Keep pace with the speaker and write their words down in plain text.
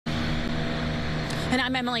And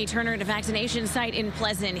I'm Emily Turner at a vaccination site in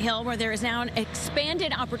Pleasant Hill, where there is now an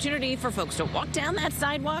expanded opportunity for folks to walk down that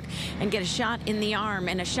sidewalk and get a shot in the arm,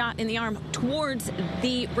 and a shot in the arm towards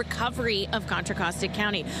the recovery of Contra Costa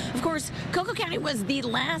County. Of course, Coco County was the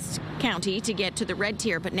last county to get to the red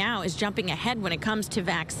tier, but now is jumping ahead when it comes to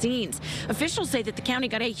vaccines. Officials say that the county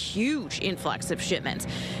got a huge influx of shipments.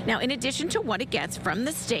 Now, in addition to what it gets from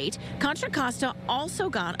the state, Contra Costa also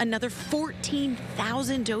got another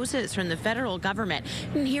 14,000 doses from the federal government.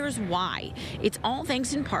 And here's why. It's all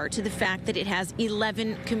thanks in part to the fact that it has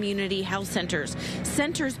 11 community health centers.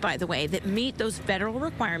 Centers, by the way, that meet those federal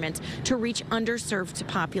requirements to reach underserved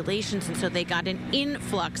populations. And so they got an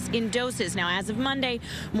influx in doses. Now, as of Monday,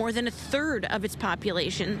 more than a third of its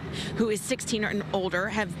population, who is 16 and older,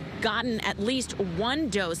 have gotten at least one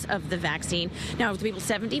dose of the vaccine. Now, with people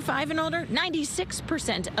 75 and older,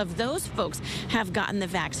 96% of those folks have gotten the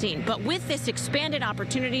vaccine. But with this expanded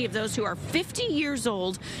opportunity of those who are 50 years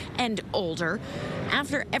old and older,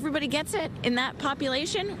 after everybody gets it in that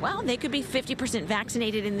population, well, they could be 50%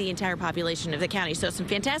 vaccinated in the entire population of the county. So some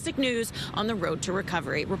fantastic news on the road to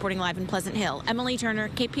recovery. Reporting live in Pleasant Hill, Emily Turner,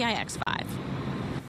 KPIX 5.